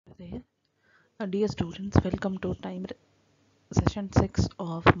Namaste. Dear students, welcome to session 6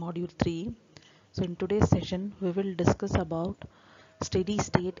 of module 3. So in today's session, we will discuss about steady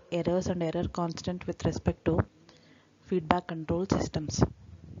state errors and error constant with respect to feedback control systems.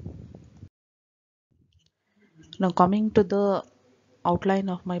 Now coming to the outline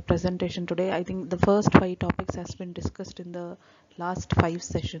of my presentation today, I think the first 5 topics has been discussed in the last 5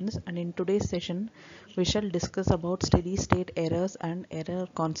 sessions, and in today's session we shall discuss about steady state errors and error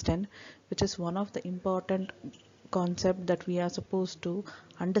constant, which is one of the important concept that we are supposed to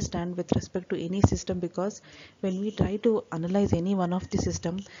understand with respect to any system, because when we try to analyze any one of the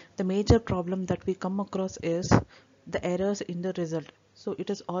system, the major problem that we come across is the errors in the result. So it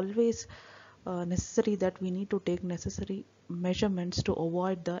is always necessary that we need to take necessary measurements to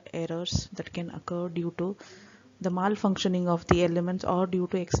avoid the errors that can occur due to the malfunctioning of the elements or due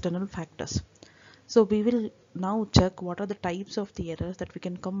to external factors. So we will now check what are the types of the errors that we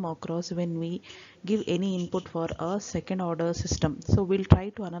can come across when we give any input for a second order system. So we'll try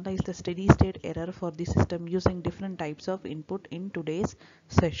to analyze the steady state error for the system using different types of input in today's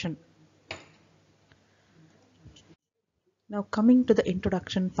session. Now coming to the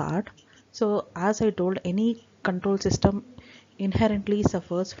introduction part. So as I told, any control system inherently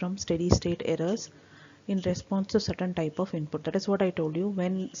suffers from steady state errors in response to certain type of input. That is what I told you.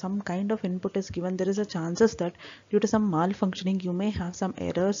 When some kind of input is given, there is a chances that due to some malfunctioning you may have some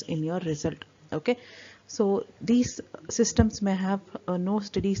errors in your result. Okay, so these systems may have no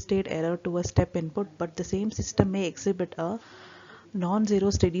steady state error to a step input, but the same system may exhibit a non-zero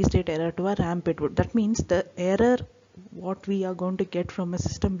steady state error to a ramp input. That means the error what we are going to get from a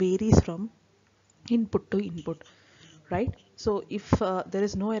system varies from input to input, right? So if there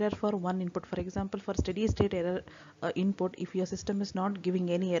is no error for one input, for example, for steady state error input, if your system is not giving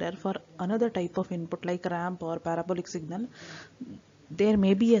any error for another type of input like ramp or parabolic signal, there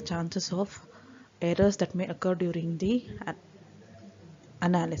may be a chances of errors that may occur during the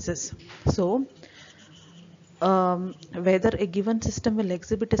analysis. So whether a given system will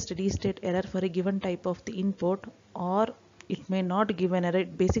exhibit a steady state error for a given type of the input or it may not give an error,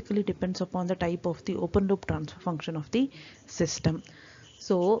 it basically depends upon the type of the open loop transfer function of the system.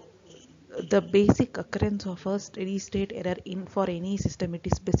 So the basic occurrence of a steady state error in for any system, it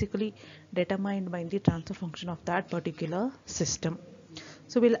is basically determined by the transfer function of that particular system.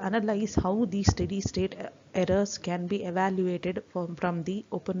 So we'll analyze how these steady state errors can be evaluated from the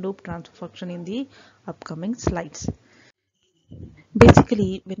open loop transfer function in the upcoming slides.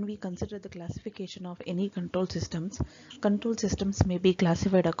 Basically, when we consider the classification of any control systems may be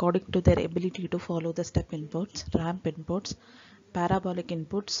classified according to their ability to follow the step inputs, ramp inputs, parabolic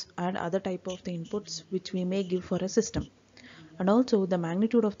inputs, and other type of the inputs which we may give for a system. And also the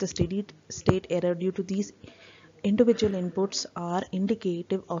magnitude of the steady state error due to these individual inputs are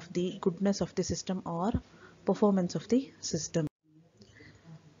indicative of the goodness of the system or performance of the system.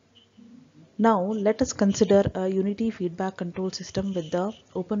 Now let us consider a unity feedback control system with the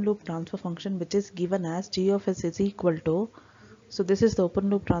open loop transfer function, which is given as g of s is equal to, so this is the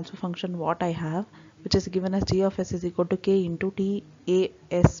open loop transfer function what I have, which is given as g of s is equal to k into t a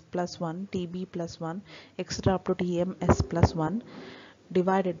s plus 1 t b plus 1 etc. up to t m s plus 1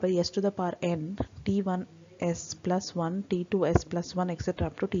 divided by s to the power n t1 s plus 1 t2 s plus 1 etc.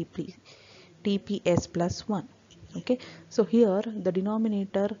 up to tp s plus 1. Okay, so here the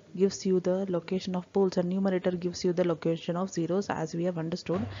denominator gives you the location of poles and numerator gives you the location of zeros, as we have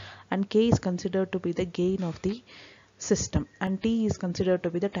understood, and k is considered to be the gain of the system and t is considered to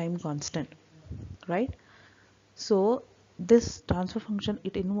be the time constant, right? So this transfer function,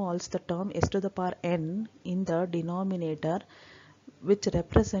 it involves the term s to the power n in the denominator, which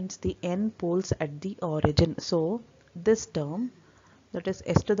represents the n poles at the origin. So this term, that is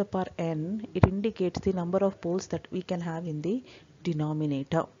s to the power n, it indicates the number of poles that we can have in the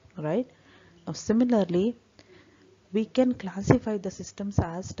denominator, right? Now similarly, we can classify the systems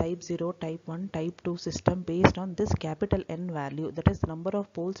as type 0, type 1, type 2 system based on this capital N value, that is the number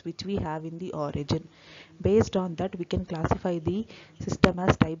of poles which we have in the origin. Based on that, we can classify the system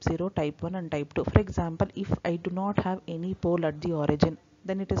as type 0, type 1 and type 2. For example, if I do not have any pole at the origin,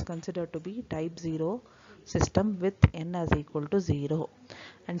 then it is considered to be type 0 system with n as equal to 0.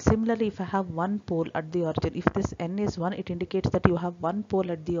 And similarly, if I have one pole at the origin, if this n is 1, it indicates that you have one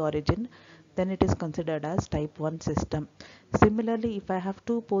pole at the origin, then it is considered as type 1 system. Similarly, if I have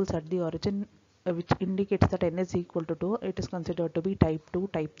two poles at the origin, which indicates that n is equal to 2, it is considered to be type 2,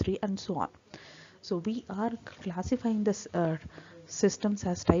 type 3 and so on. So we are classifying this systems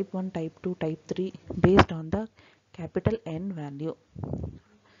as type 1, type 2, type 3 based on the capital N value.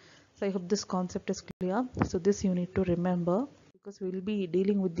 So I hope this concept is clear. So this you need to remember. because we will be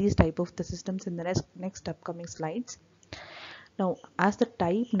dealing with these type of the systems in the next upcoming slides. Now, as the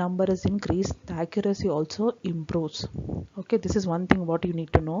type number is increased, the accuracy also improves. Okay, this is one thing what you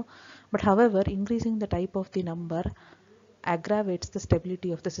need to know. But however, increasing the type of the number aggravates the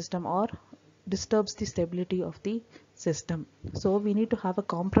stability of the system or disturbs the stability of the system. So we need to have a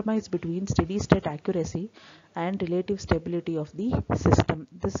compromise between steady state accuracy and relative stability of the system.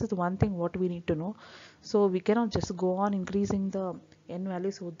 This is one thing what we need to know. So we cannot just go on increasing the n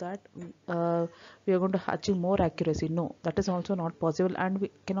value so that we are going to achieve more accuracy. No, that is also not possible, and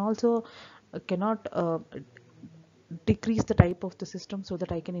we can also cannot decrease the type of the system so that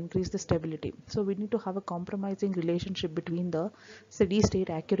I can increase the stability. So we need to have a compromising relationship between the steady state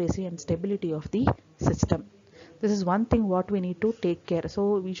accuracy and stability of the system. This is one thing what we need to take care.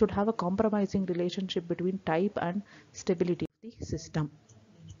 So we should have a compromising relationship between type and stability of the system.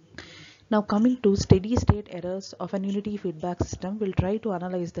 Now coming to steady state errors of an unity feedback system, we'll try to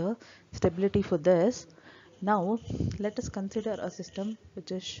analyze the stability for this. Now let us consider a system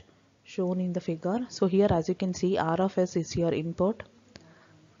which is shown in the figure. So here, as you can see, R of S is your input,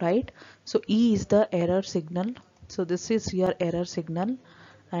 right? So E is the error signal. So this is your error signal,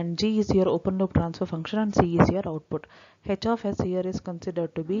 and G is your open loop transfer function, and C is your output. H of S here is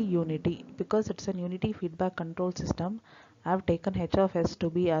considered to be unity. Because it's an unity feedback control system, I have taken H of S to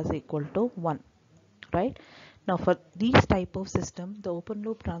be as equal to 1, right? Now for these type of system, the open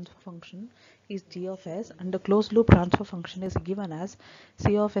loop transfer function is G of S, and the closed loop transfer function is given as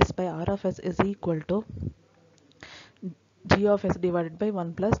C of S by R of S is equal to G of S divided by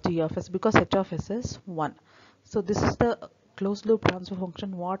 1 plus G of S, because H of S is 1. So this is the closed loop transfer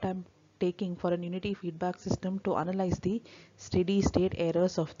function what I'm taking for an unity feedback system to analyze the steady state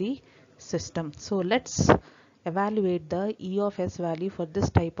errors of the system. So let's evaluate the E of S value for this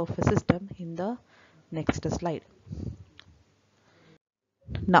type of a system in the next slide.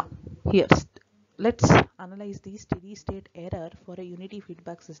 Now here, let's analyze the steady state error for a unity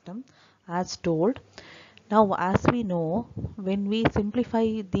feedback system as told. Now as we know, when we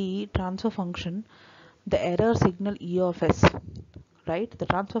simplify the transfer function, the error signal E of S, right, the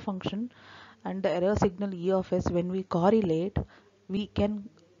transfer function and the error signal E of S, when we correlate, we can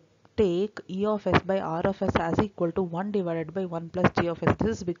take E of S by R of S as equal to 1 divided by 1 plus G of S.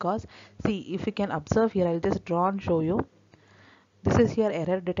 This is because, see, if you can observe here, I'll just draw and show you. This is your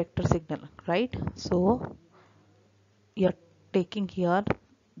error detector signal, right? So you're taking here,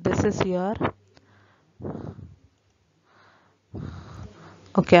 this is your,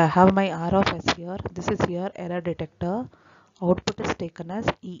 okay, I have my R of S here, this is your error detector, output is taken as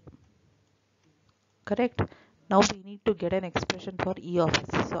E, correct? Now we need to get an expression for E of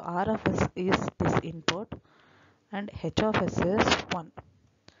S. So R of S is this input and H of S is 1.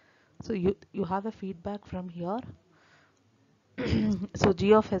 So you have a feedback from here. So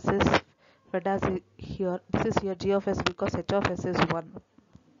G of S is fed as here, this is here G of S because H of S is 1,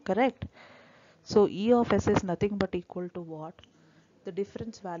 correct? So E of S is nothing but equal to what? The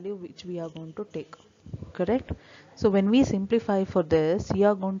difference value which we are going to take, correct? So when we simplify for this, you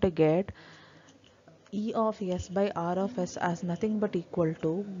are going to get E of S by R of S as nothing but equal to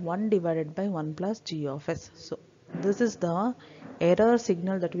 1 divided by 1 plus G of S. So this is the error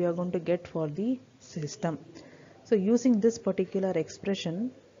signal that we are going to get for the system. So using this particular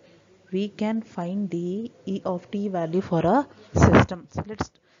expression, we can find the E of T value for a system. So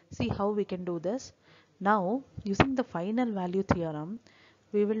let's see how we can do this. Now using the final value theorem,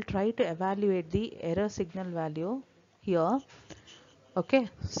 we will try to evaluate the error signal value here. Okay,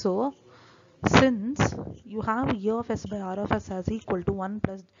 so since you have E of S by R of S as equal to 1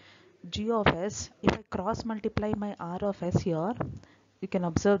 plus G of S, if I cross multiply my R of S here, you can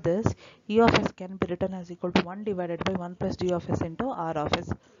observe this, E of S can be written as equal to 1 divided by 1 plus G of S into R of S.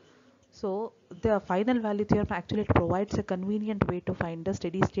 So the final value theorem actually provides a convenient way to find the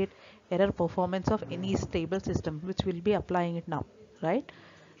steady state error performance of any stable system, which we'll be applying it now, right?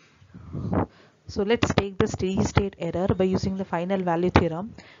 So let's take the steady state error by using the final value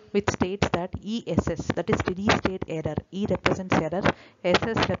theorem, which states that ESS, that is steady state error, E represents error,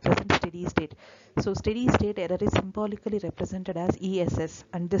 SS represents steady state. So steady state error is symbolically represented as ESS,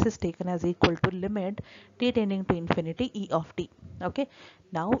 and this is taken as equal to limit t tending to infinity E of t. Okay,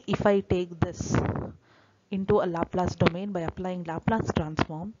 now if I take this into a Laplace domain by applying Laplace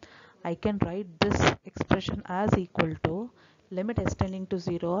transform, I can write this expression as equal to limit s tending to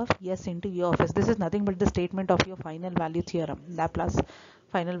 0 of s into E of s. This is nothing but the statement of your final value theorem, Laplace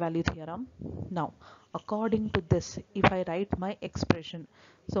final value theorem. Now according to this, if I write my expression,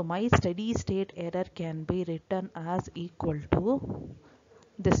 so my steady state error can be written as equal to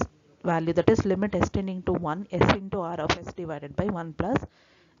this, value, that is limit s tending to 1 s into r of s divided by 1 plus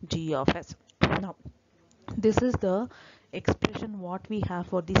g of s. Now this is the expression what we have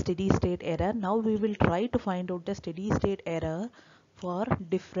for the steady state error. Now we will try to find out the steady state error for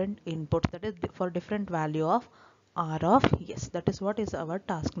different inputs, that is for different value of r of s. That is what is our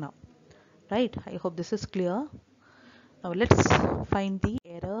task now, right? I hope this is clear. Now let's find the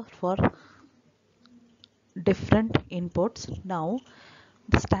error for different inputs. Now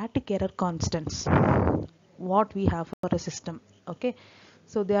the static error constants what we have for a system, okay,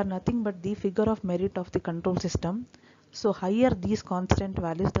 so they are nothing but the figure of merit of the control system. So higher these constant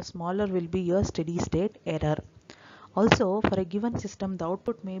values, the smaller will be your steady state error. Also for a given system, the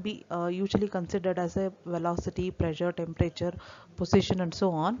output may be usually considered as a velocity, pressure, temperature, position and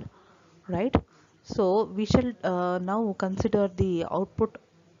so on, right? So we shall now consider the output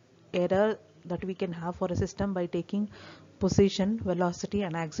error that we can have for a system by taking position, velocity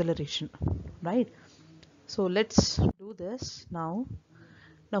and acceleration, right? So let's do this now.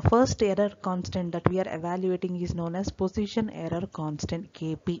 Now first error constant that we are evaluating is known as position error constant,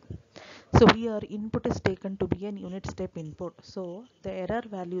 Kp. So here input is taken to be an unit step input. So the error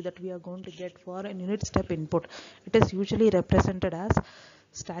value that we are going to get for an unit step input, it is usually represented as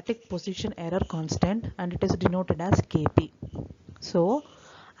static position error constant and it is denoted as Kp. So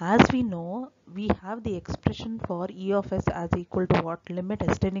as we know, we have the expression for E of s as equal to what? Limit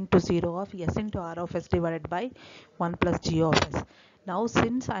s tending to 0 of s into r of s divided by 1 plus g of s. Now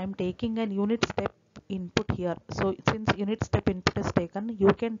since I am taking an unit step input here, so since unit step input is taken, you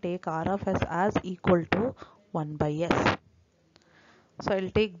can take r of s as equal to 1 by s. So I will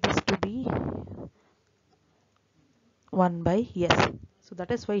take this to be 1 by s. So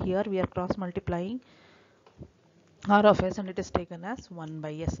that is why here we are cross multiplying r of s and it is taken as 1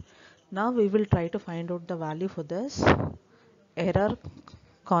 by s. Now we will try to find out the value for this error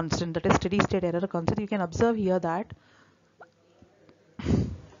constant, that is steady state error constant. You can observe here that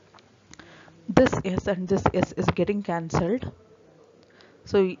this s and this s is getting cancelled.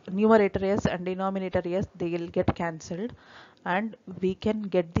 So numerator s and denominator s, they will get cancelled and we can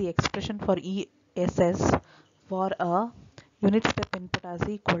get the expression for ESS for a unit step input as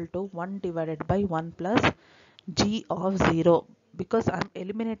equal to 1 divided by 1 plus g of 0, because I'm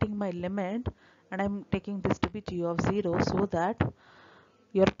eliminating my limit and I'm taking this to be g of 0, so that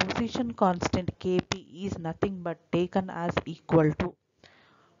your position constant Kp is nothing but taken as equal to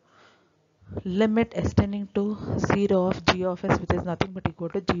limit s tending to 0 of g of s, which is nothing but equal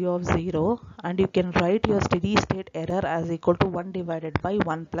to g of 0, and you can write your steady state error as equal to 1 divided by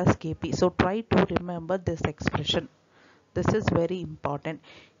 1 plus Kp. So try to remember this expression. This is very important.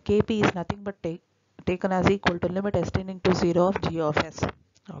 Kp is nothing but taken as equal to limit s tending to 0 of g of s,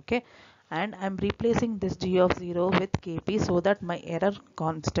 okay, and I'm replacing this g of 0 with Kp so that my error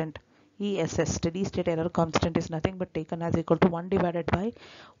constant ESS, steady state error constant, is nothing but taken as equal to 1 divided by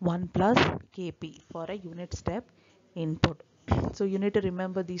 1 plus Kp for a unit step input. So you need to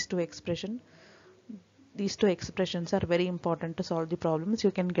remember these two expressions. These two expressions are very important to solve the problems.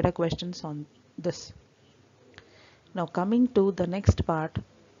 You can get a questions on this. Now coming to the next part,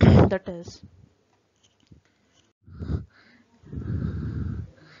 that is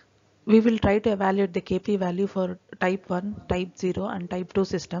we will try to evaluate the Kp value for type 1, type 0 and type 2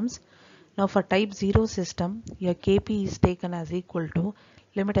 systems. Now for type 0 system, your Kp is taken as equal to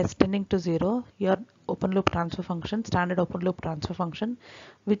limit s tending to 0, your open loop transfer function, standard open loop transfer function,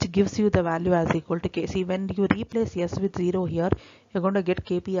 which gives you the value as equal to k. See, when you replace s with 0 here, you're going to get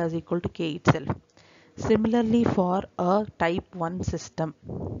Kp as equal to k itself. Similarly for a type 1 system,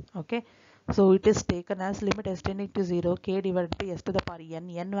 okay, so it is taken as limit s tending to 0, k divided by s to the power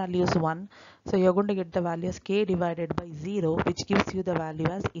n value is 1, so you're going to get the value as k divided by 0, which gives you the value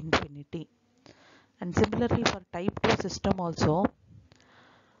as infinity. And similarly for type 2 system also,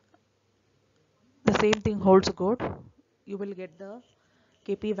 the same thing holds good. You will get the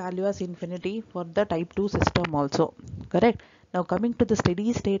Kp value as infinity for the type 2 system also, correct? Now coming to the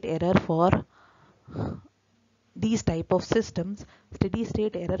steady state error for these type of systems, steady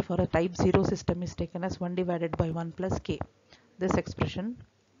state error for a type 0 system is taken as 1 divided by 1 plus k. This expression,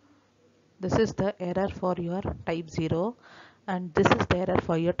 this is the error for your type 0 and this is the error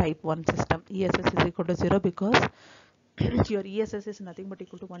for your type 1 system. ESS is equal to 0 because your ESS is nothing but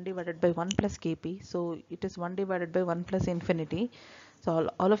equal to 1 divided by 1 plus Kp. So it is 1 divided by 1 plus infinity. So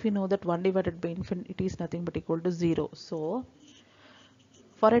all of you know that 1 divided by infinity is nothing but equal to 0. So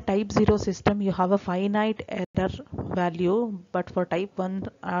for a type 0 system, you have a finite error value, but for type 1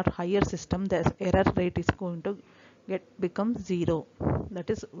 or higher system, the error rate is going to become 0.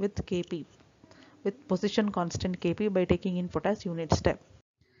 That is with Kp, with position constant Kp by taking input as unit step.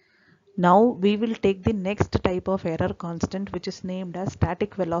 Now we will take the next type of error constant, which is named as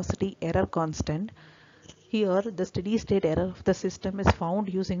static velocity error constant. Here the steady state error of the system is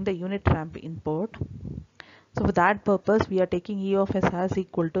found using the unit ramp input. So for that purpose we are taking E of s as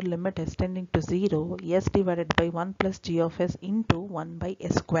equal to limit s tending to 0 s divided by 1 plus g of s into 1 by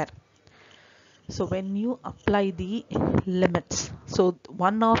s square. So when you apply the limits, so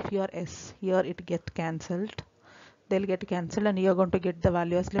one of your s here, it get cancelled, they'll get cancelled, and you're going to get the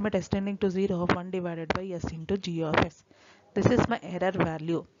value as limit s tending to 0 of 1 divided by s into g of s. This is my error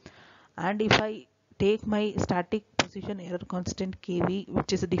value. And if I take my static position error constant kv,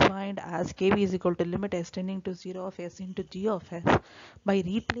 which is defined as kv is equal to limit s tending to 0 of s into g of s, by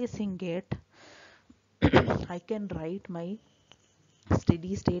replacing it I can write my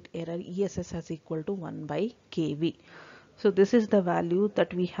steady state error ESS as equal to 1 by kV. So this is the value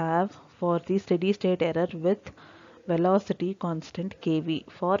that we have for the steady state error with velocity constant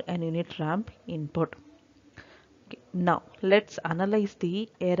kV for an unit ramp input. Okay. Now let's analyze the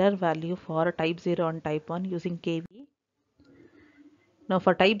error value for type 0 and type 1 using kV. Now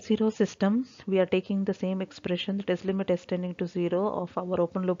for type 0 system, we are taking the same expression, that is limit s tending to 0 of our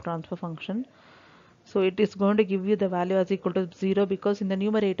open loop transfer function. So it is going to give you the value as equal to 0 because in the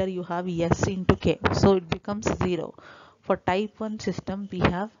numerator you have s into k. So it becomes 0. For type 1 system, we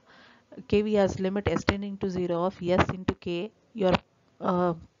have kv as limit s tending to 0 of s into k, your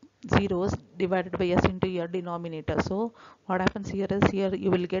zeros divided by s into your denominator. So what happens here is, here you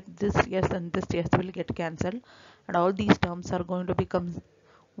will get this s and this s will get cancelled, and all these terms are going to become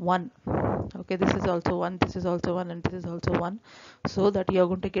 1. Okay, this is also 1, this is also 1, and this is also 1, so that you are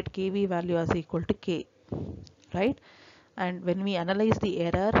going to get kv value as equal to k, right? And when we analyze the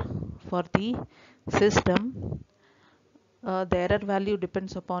error for the system, the error value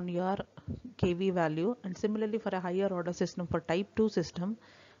depends upon your kV value, and similarly for a higher order system, for type 2 system,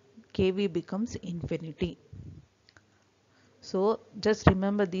 kV becomes infinity. So just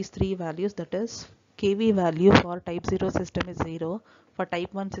remember these three values, that is kV value for type 0 system is 0, for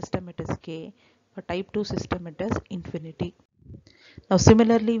type 1 system it is k, for type 2 system it is infinity. Now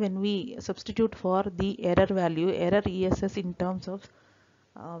similarly, when we substitute for the error value, error ESS in terms of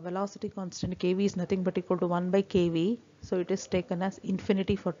velocity constant kV is nothing but equal to 1 by kV. So it is taken as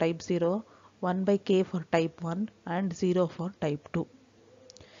infinity for type 0, 1 by k for type 1, and 0 for type 2.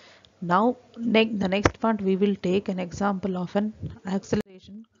 Now the next part, we will take an example of an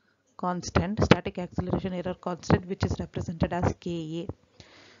acceleration constant, static acceleration error constant, which is represented as Ka.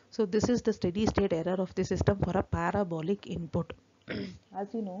 So this is the steady state error of the system for a parabolic input. As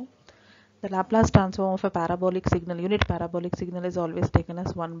you know, the Laplace transform of a parabolic signal, unit parabolic signal, is always taken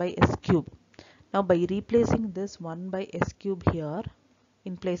as 1 by s cube. Now by replacing this 1 by s cube here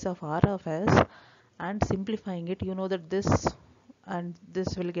in place of r of s and simplifying it, you know that this and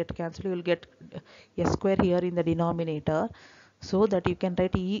this will get cancelled, you will get s square here in the denominator, so that you can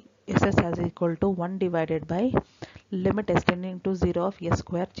write ESS as equal to 1 divided by limit s tending to 0 of s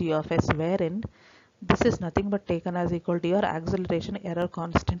square g of s, wherein this is nothing but taken as equal to your acceleration error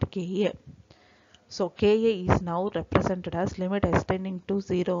constant Ka. So Ka is now represented as limit s tending to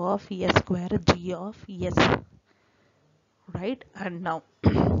 0 of s square g of s, right? And now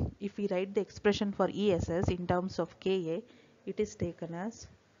if we write the expression for ESS in terms of Ka, it is taken as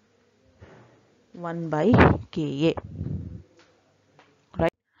 1 by Ka,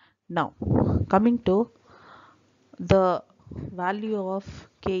 right? Now coming to the value of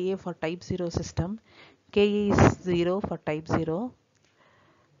Ka for type 0 system, Ka is 0 for type 0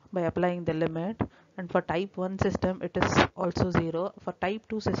 by applying the limit, and for type 1 system it is also 0. For type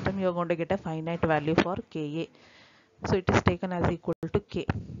 2 system you are going to get a finite value for Ka, so it is taken as equal to k,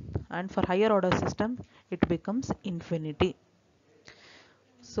 and for higher order system it becomes infinity.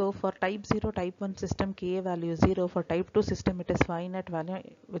 So for type 0, type 1 system, Ka value is 0. For type 2 system it is finite value,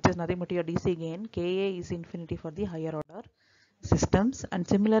 which is nothing but your DC gain. Ka is infinity for the higher order systems. And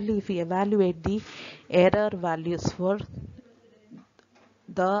similarly, if we evaluate the error values for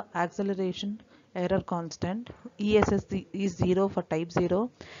the acceleration error constant, ESS is 0 for type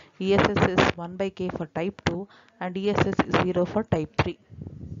 0, ESS is 1 by k for type 2, and ESS is 0 for type 3.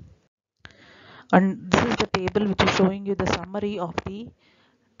 And this is the table which is showing you the summary of the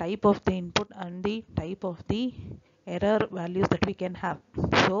type of the input and the type of the error values that we can have.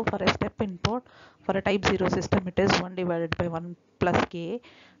 So for a step input, for a type 0 system it is 1 divided by 1 plus k,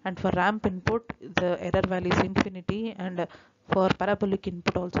 and for ramp input the error value is infinity, and for parabolic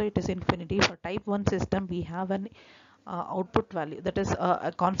input also it is infinity. For type 1 system we have an output value, that is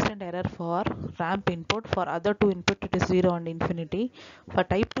a constant error for ramp input. For other two input it is 0 and infinity. For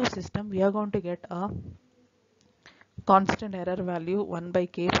type 2 system we are going to get a constant error value 1 by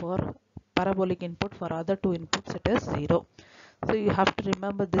k for parabolic input, for other two inputs it is 0. So you have to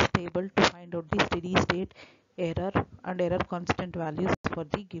remember this table to find out the steady state error and error constant values for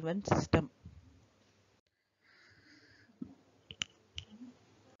the given system.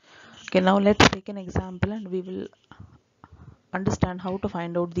 Okay, now let's take an example and we will understand how to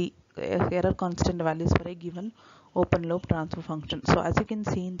find out the error constant values for a given open loop transfer function. So as you can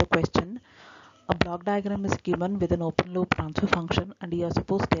see in the question, a block diagram is given with an open loop transfer function and you are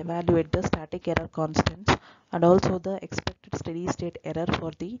supposed to evaluate the static error constants and also the expected steady state error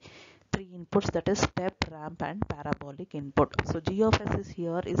for the three inputs, that is step, ramp and parabolic input. So g of s is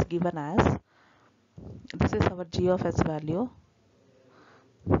here is given as, this is our g of s value,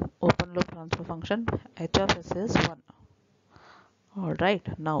 open loop transfer function, h of s is 1.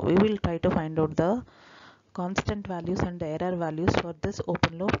 Alright, now we will try to find out the constant values and the error values for this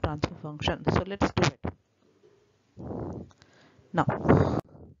open loop transfer function. So let's do it. Now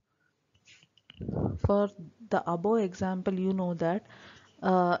for the above example, you know that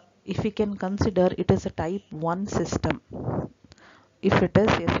if we can consider it is a type 1 system, if it is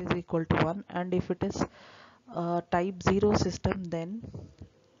s is equal to 1, and if it is type 0 system, then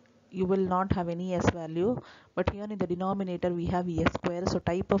you will not have any s value, but here in the denominator we have s square, so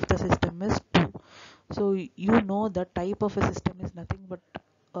type of the system is 2. So you know that type of a system is nothing but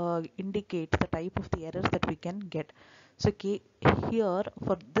indicates the type of the errors that we can get. So here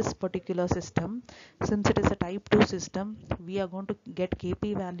for this particular system, since it is a type 2 system, we are going to get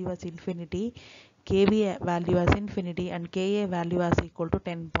kp value as infinity, kv value as infinity and ka value as equal to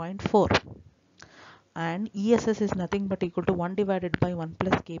 10.4. And ESS is nothing but equal to 1 divided by 1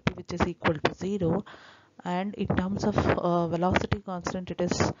 plus Kp, which is equal to 0. And in terms of velocity constant, it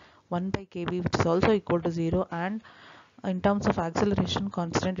is 1 by Kb, which is also equal to 0. And in terms of acceleration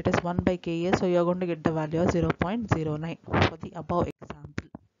constant, it is 1 by Ka, so you are going to get the value of 0.09 for the above example.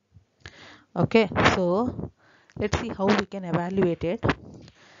 Okay, so let's see how we can evaluate it.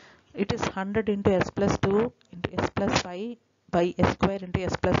 It is 100 into s plus 2 into s plus 5 by s square into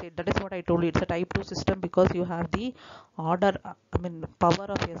s plus 8. That is what I told you. It's a type 2 system because you have the order, power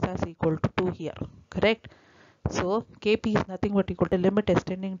of s as equal to 2 here. Correct? So kp is nothing but equal to limit s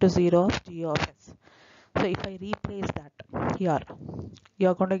tending to 0 of g of s. So if I replace that here, you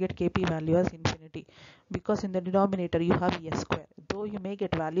are going to get kp value as infinity because in the denominator you have s square. Though you may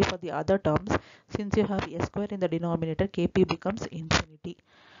get value for the other terms, since you have s square in the denominator, kp becomes infinity.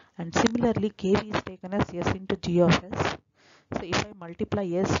 And similarly, kv is taken as s into g of s. So if I multiply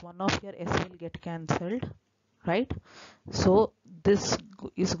s, one of your s will get cancelled, right? So this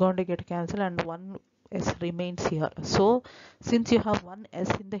is going to get cancelled and one s remains here. So since you have one s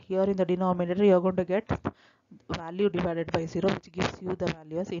in the here in the denominator, you are going to get value divided by 0, which gives you the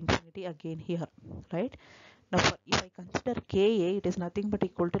value as infinity again here, right? Now if I consider ka, it is nothing but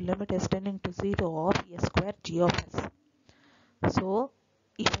equal to limit s tending to 0 of s square g of s. So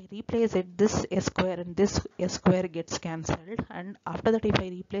if I replace it, this s square and this s square gets cancelled, and after that if I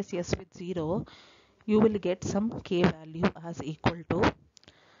replace s with 0, you will get some k value as equal to,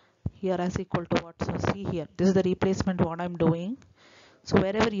 here as equal to what? So see here, this is the replacement what I'm doing. So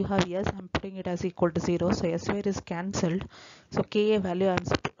wherever you have s, I'm putting it as equal to 0, so s square is cancelled, so ka value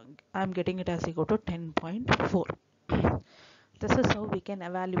I'm getting it as equal to 10.4. This is how we can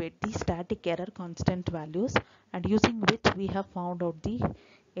evaluate the static error constant values, and using which we have found out the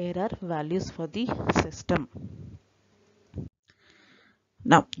error values for the system.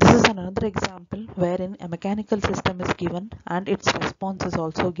 Now this is another example wherein a mechanical system is given and its response is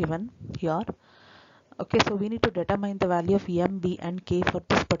also given here. Okay, so we need to determine the value of m, b and k for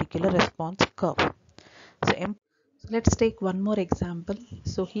this particular response curve. So let's take one more example.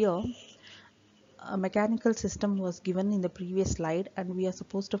 So here a mechanical system was given in the previous slide and we are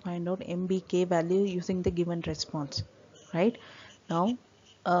supposed to find out mbk value using the given response, right? Now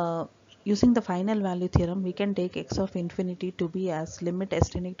using the final value theorem, we can take x of infinity to be as limit s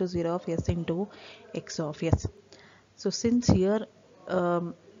tending to 0 of s into x of s. So since here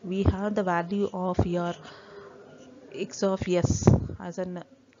we have the value of your x of s as an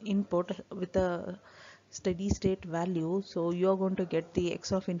input with a steady state value, so you are going to get the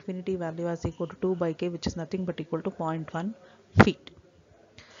x of infinity value as equal to 2 by k, which is nothing but equal to 0.1 feet.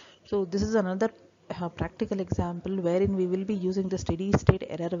 So this is another practical example wherein we will be using the steady state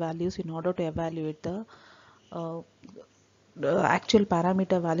error values in order to evaluate uh, the actual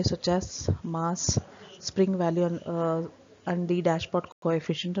parameter values such as mass, spring value and the dashpot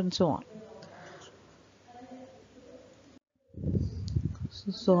coefficient and so on.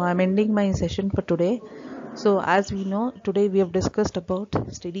 So I'm ending my session for today. So as we know, today we have discussed about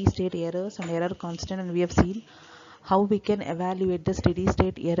steady state errors and error constant, and we have seen how we can evaluate the steady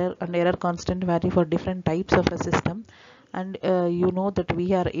state error and error constant value for different types of a system. And you know that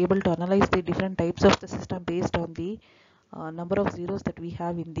we are able to analyze the different types of the system based on the number of zeros that we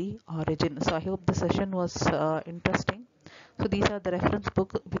have in the origin. So I hope the session was interesting. So these are the reference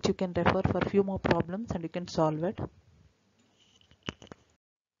book which you can refer for a few more problems and you can solve it.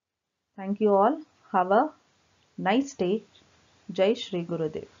 Thank you all. Have a nice day. Jai Shri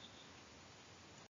Gurudev.